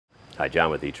Hi,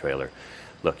 John with eTrailer.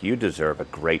 Look, you deserve a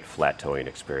great flat towing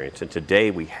experience, and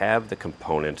today we have the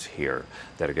components here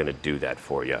that are going to do that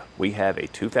for you. We have a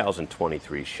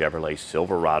 2023 Chevrolet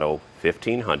Silverado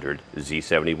 1500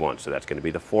 Z71, so that's going to be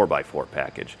the 4x4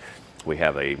 package. We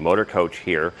have a motor coach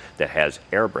here that has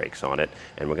air brakes on it,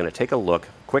 and we're going to take a look,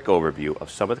 quick overview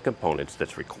of some of the components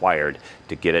that's required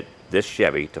to get this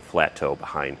Chevy to flat tow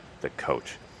behind the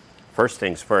coach. First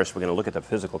things first, we're going to look at the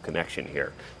physical connection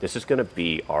here. This is going to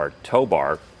be our tow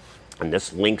bar, and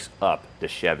this links up the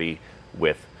Chevy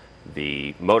with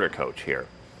the motor coach here.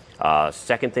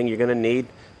 Second thing you're going to need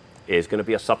is going to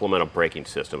be a supplemental braking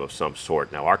system of some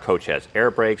sort. Now, our coach has air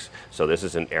brakes, so this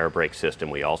is an air brake system.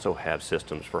 We also have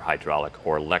systems for hydraulic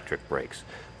or electric brakes.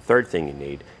 Third thing you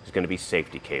need is going to be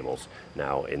safety cables.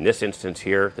 Now, in this instance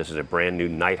here, this is a brand new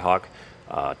Nighthawk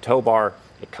tow bar.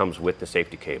 It comes with the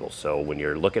safety cables, so when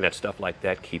you're looking at stuff like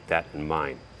that, keep that in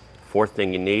mind. Fourth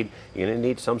thing you're going to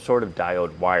need some sort of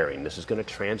diode wiring. This is going to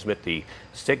transmit the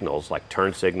signals like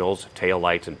turn signals, tail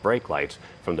lights, and brake lights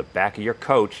from the back of your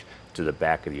coach to the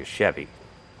back of your Chevy.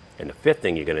 And the fifth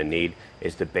thing you're going to need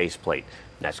is the base plate.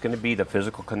 And that's going to be the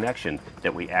physical connection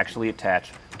that we actually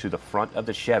attach to the front of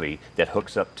the Chevy that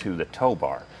hooks up to the tow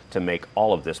bar to make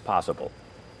all of this possible.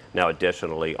 Now,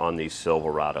 additionally, on these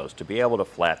Silverados, to be able to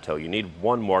flat tow, you need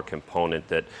one more component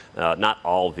that not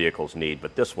all vehicles need,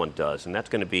 but this one does, and that's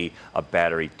going to be a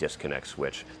battery disconnect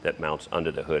switch that mounts under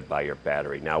the hood by your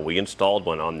battery. Now, we installed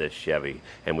one on this Chevy,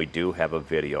 and we do have a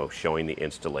video showing the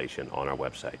installation on our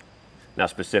website. Now,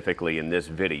 specifically in this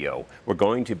video, we're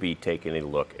going to be taking a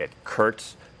look at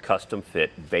Curt's custom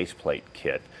fit base plate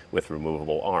kit with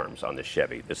removable arms on the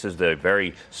Chevy. This is the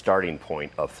very starting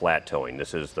point of flat towing.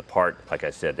 This is the part, like I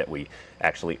said, that we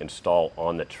actually install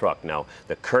on the truck. Now,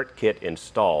 the Curt kit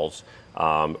installs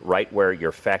right where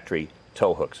your factory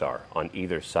tow hooks are on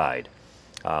either side.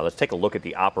 Let's take a look at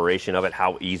the operation of it.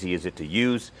 How easy is it to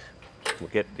use? We'll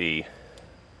get the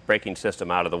braking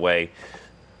system out of the way.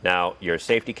 Now, your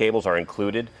safety cables are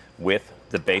included with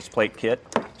the base plate kit.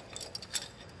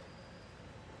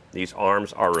 These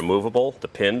arms are removable. The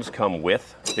pins come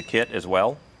with the kit as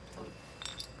well.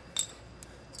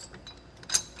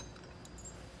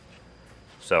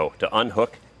 So to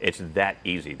unhook, it's that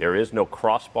easy. There is no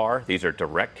crossbar. These are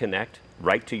direct connect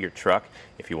right to your truck.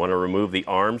 If you want to remove the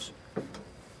arms,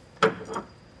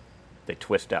 they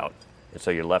twist out. And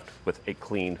so you're left with a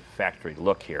clean factory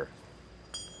look here.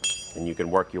 And you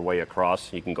can work your way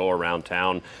across. You can go around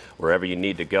town wherever you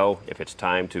need to go. If it's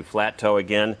time to flat tow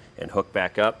again and hook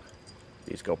back up,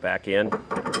 these go back in.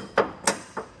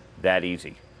 That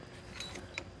easy.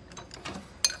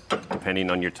 Depending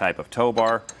on your type of tow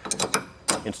bar,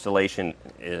 installation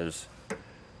is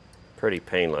pretty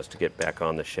painless to get back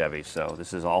on the Chevy. So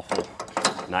this is awful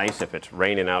nice if it's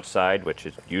raining outside, which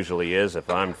it usually is if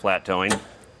I'm flat towing.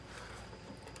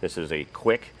 This is a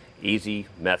quick, easy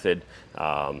method.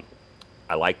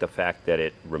 I like the fact that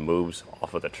it removes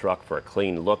off of the truck for a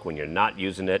clean look when you're not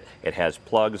using it. It has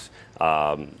plugs,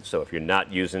 so if you're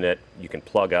not using it, you can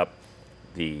plug up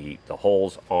the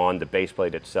holes on the base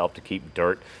plate itself to keep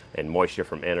dirt and moisture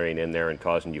from entering in there and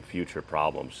causing you future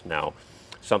problems. Now,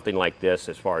 something like this,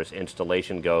 as far as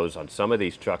installation goes, on some of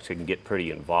these trucks it can get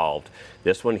pretty involved.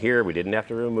 This one here, we didn't have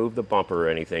to remove the bumper or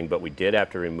anything, but we did have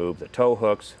to remove the tow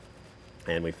hooks,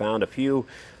 and we found a few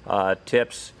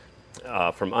tips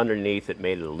from underneath that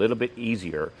made it a little bit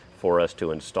easier for us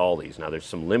to install these. Now, there's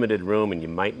some limited room and you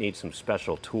might need some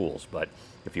special tools, but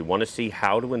if you want to see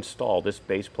how to install this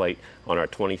base plate on our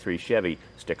 23 Chevy,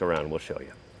 stick around and we'll show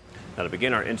you. Now, to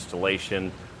begin our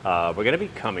installation, we're going to be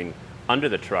coming under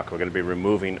the truck. We're going to be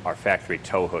removing our factory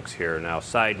tow hooks here. Now,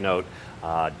 side note,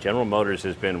 General Motors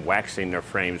has been waxing their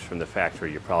frames from the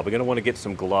factory. You're probably going to want to get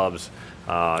some gloves.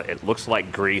 It looks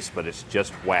like grease, but it's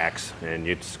just wax, and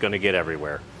it's going to get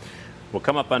everywhere. We'll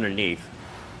come up underneath,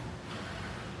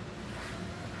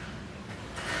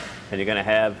 and you're going to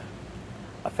have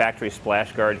a factory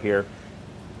splash guard here.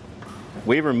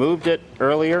 We removed it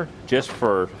earlier just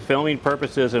for filming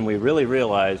purposes, and we really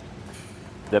realized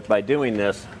that by doing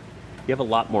this, you have a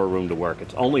lot more room to work.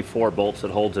 It's only 4 bolts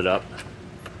that holds it up.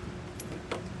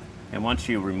 And once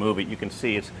you remove it, you can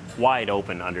see it's wide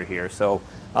open under here. So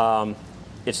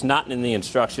it's not in the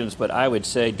instructions, but I would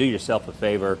say do yourself a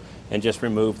favor and just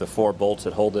remove the 4 bolts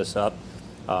that hold this up.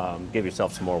 Give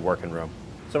yourself some more working room.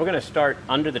 So we're going to start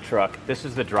under the truck. This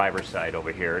is the driver's side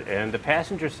over here, and the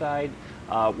passenger side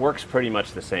works pretty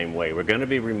much the same way. We're going to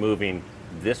be removing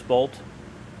this bolt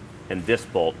and this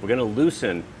bolt. We're going to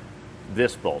loosen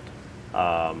this bolt.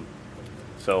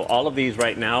 So all of these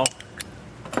right now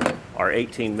are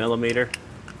 18 millimeter.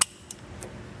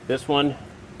 This one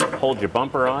holds your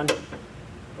bumper on.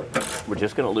 We're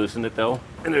just going to loosen it though.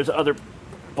 And there's other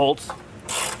bolts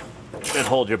that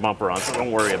hold your bumper on, so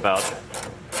don't worry about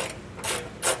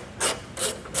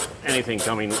anything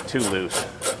coming too loose.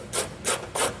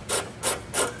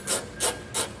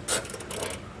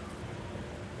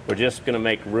 We're just going to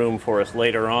make room for us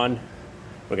later on.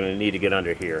 We're going to need to get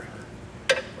under here.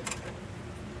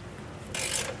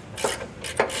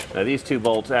 Now these two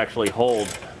bolts actually hold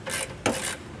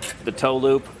the toe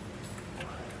loop.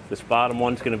 This bottom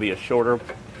one's going to be a shorter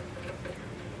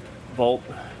bolt,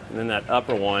 and then that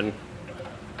upper one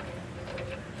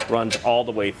runs all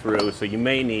the way through, so you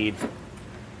may need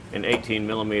an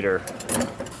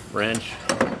 18mm wrench.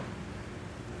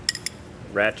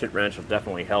 Ratchet wrench will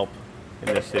definitely help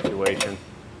in this situation.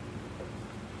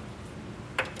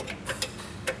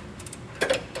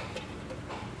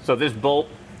 So this bolt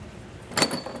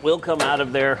will come out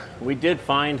of there. We did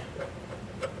find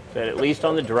that at least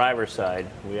on the driver's side,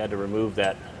 we had to remove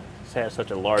that. This has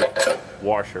such a large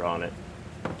washer on it.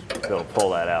 So it'll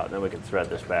pull that out, and then we can thread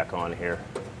this back on here.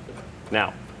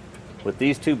 Now, with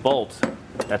these two bolts,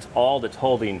 that's all that's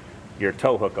holding your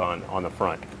tow hook on the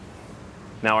front.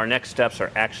 Now our next steps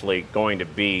are actually going to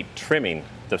be trimming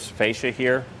the fascia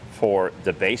here for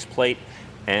the base plate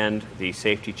and the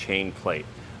safety chain plate.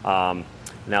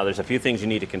 Now there's a few things you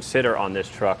need to consider on this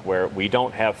truck where we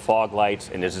don't have fog lights,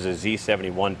 and this is a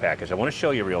Z71 package. I want to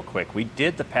show you real quick. We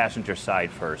did the passenger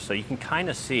side first, so you can kind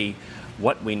of see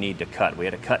what we need to cut. We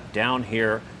had to cut down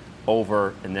here,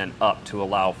 over, and then up to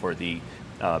allow for the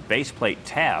base plate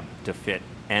tab to fit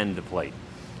and the plate.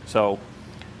 So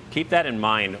keep that in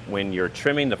mind when you're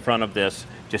trimming the front of this.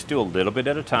 Just do a little bit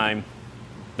at a time.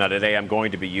 Now today I'm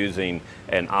going to be using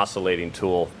an oscillating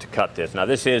tool to cut this. Now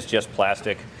this is just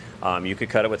plastic. You could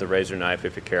cut it with a razor knife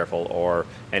if you're careful, or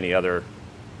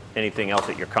anything else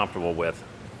that you're comfortable with.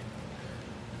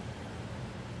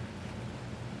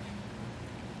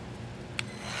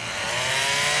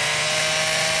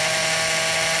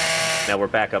 Now we're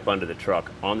back up under the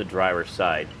truck on the driver's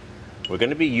side. We're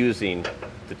going to be using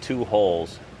the two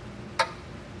holes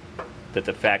that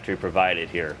the factory provided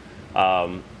here.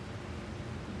 The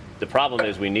problem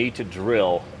is we need to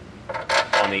drill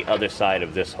on the other side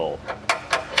of this hole.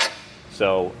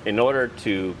 So in order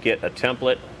to get a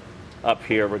template up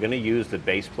here, we're going to use the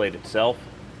base plate itself.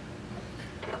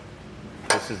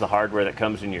 This is the hardware that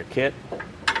comes in your kit.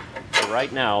 So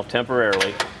right now,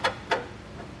 temporarily,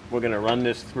 we're going to run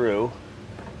this through.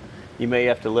 You may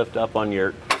have to lift up on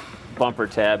your bumper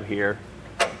tab here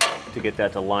to get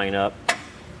that to line up.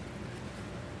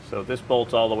 So this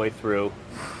bolts all the way through.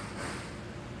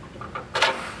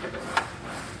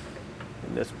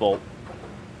 And this bolt,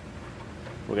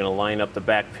 we're going to line up the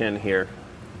back pin here.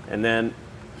 And then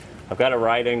I've got a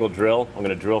right angle drill. I'm going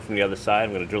to drill from the other side.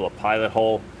 I'm going to drill a pilot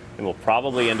hole, and we'll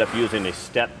probably end up using a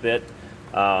step bit.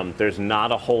 There's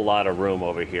not a whole lot of room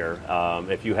over here.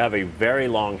 If you have a very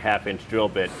long 1/2-inch drill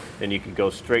bit, then you can go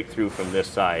straight through from this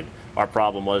side. Our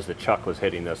problem was the chuck was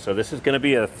hitting this. So this is going to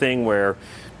be a thing where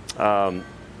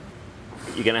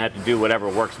you're going to have to do whatever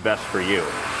works best for you.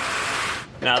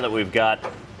 Now that we've got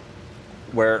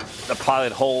where the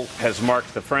pilot hole has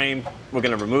marked the frame, we're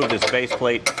going to remove this base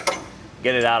plate,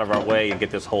 get it out of our way, and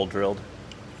get this hole drilled.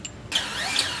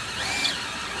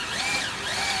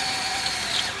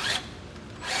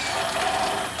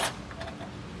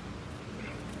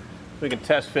 We can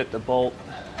test fit the bolt.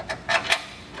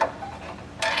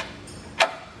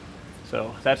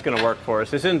 So that's going to work for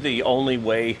us. This isn't the only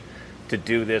way to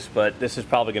do this, but this is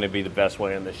probably going to be the best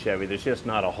way on the Chevy. There's just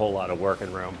not a whole lot of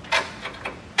working room.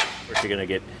 First, you're going to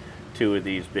get 2 of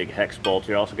these big hex bolts.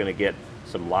 You're also going to get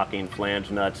some locking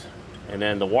flange nuts, and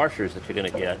then the washers that you're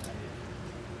going to get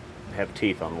have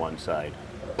teeth on one side.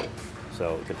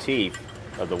 So the teeth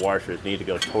of the washers need to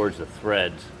go towards the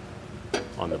threads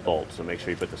on the bolt. So make sure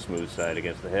you put the smooth side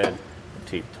against the head, the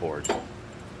teeth towards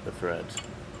the threads.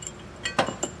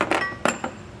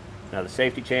 Now the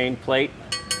safety chain plate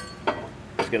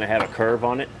is going to have a curve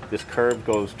on it. This curve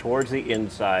goes towards the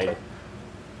inside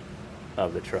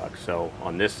of the truck. So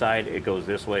on this side it goes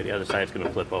this way, the other side is going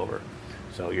to flip over.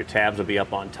 So your tabs will be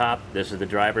up on top. This is the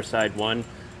driver's side one.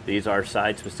 These are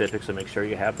side specific, so make sure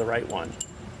you have the right one.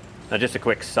 Now just a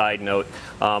quick side note,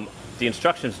 the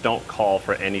instructions don't call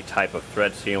for any type of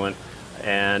thread sealant,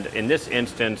 and in this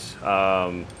instance,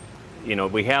 you know,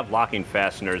 we have locking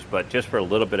fasteners, but just for a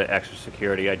little bit of extra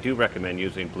security, I do recommend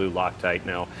using blue Loctite.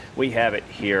 Now, we have it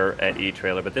here at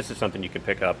eTrailer, but this is something you can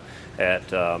pick up at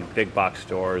big box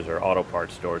stores or auto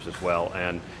parts stores as well.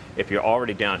 And if you're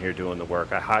already down here doing the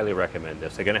work, I highly recommend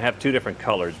this. They're going to have 2 different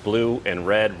colors, blue and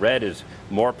red. Red is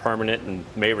more permanent and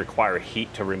may require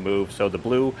heat to remove, so the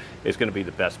blue is going to be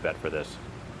the best bet for this.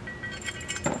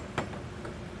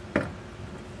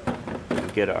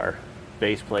 get our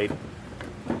base plate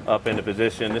up into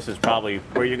position. This is probably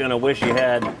where you're going to wish you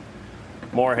had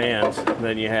more hands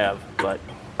than you have, but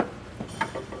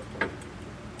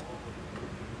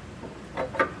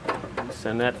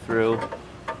send that through.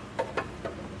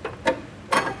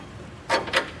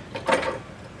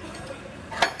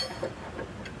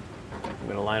 I'm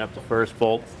going to line up the first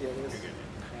bolt.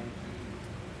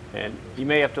 And you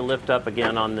may have to lift up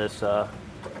again on this, on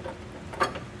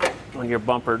your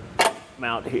bumper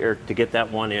mount here to get that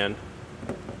one in.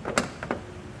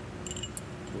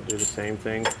 We'll do the same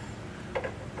thing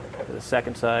to the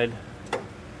second side.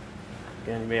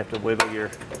 Again, you may have to wiggle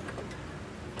your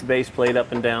base plate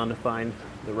up and down to find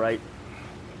the right.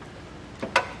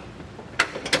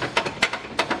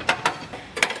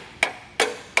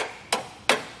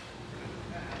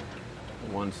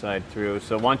 One side through.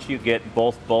 So once you get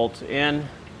both bolts in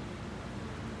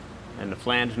and the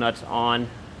flange nuts on,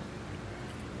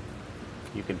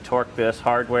 you can torque this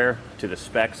hardware to the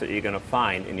specs that you're going to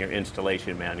find in your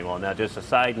installation manual. Now, just a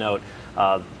side note,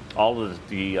 all of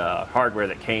the hardware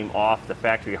that came off the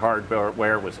factory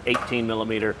hardware was 18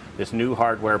 millimeter. This new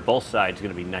hardware, both sides, is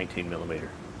going to be 19 millimeter.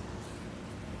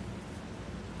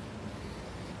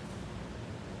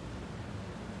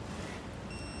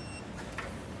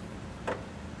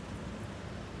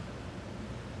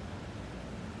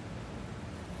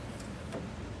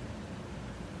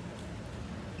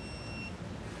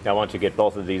 Now, once you get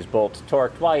both of these bolts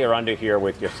torqued, while you're under here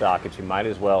with your sockets, you might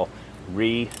as well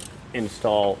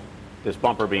reinstall this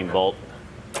bumper beam bolt.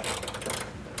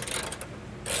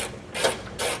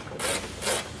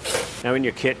 Now, in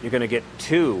your kit, you're going to get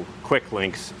 2 quick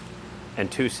links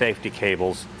and 2 safety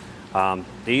cables.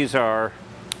 These are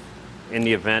in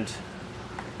the event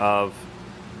of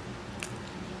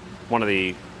one of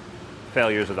the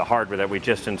failures of the hardware that we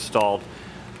just installed.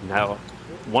 Now,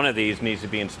 one of these needs to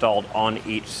be installed on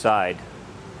each side.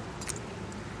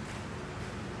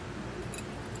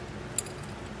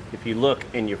 If you look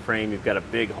in your frame, you've got a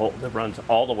big hole that runs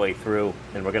all the way through,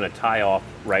 and we're going to tie off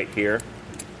right here.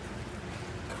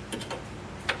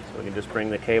 So we can just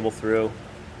bring the cable through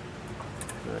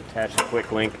and attach the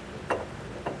quick link.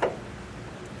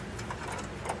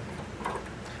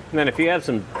 And then if you have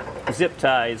some zip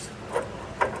ties,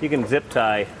 you can zip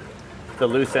tie the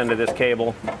loose end of this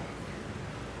cable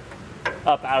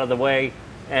up out of the way.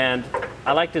 And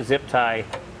I like to zip tie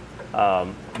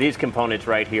these components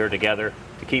right here together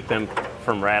to keep them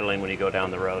from rattling when you go down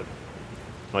the road.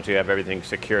 Once you have everything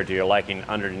secured to your liking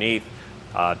underneath,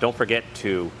 don't forget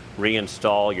to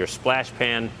reinstall your splash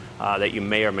pan that you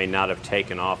may or may not have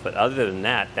taken off. But other than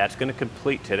that, that's going to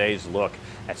complete today's look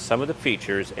at some of the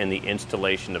features and the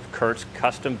installation of Curt's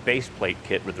custom base plate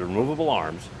kit with removable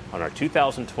arms on our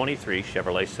 2023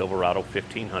 Chevrolet Silverado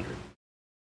 1500.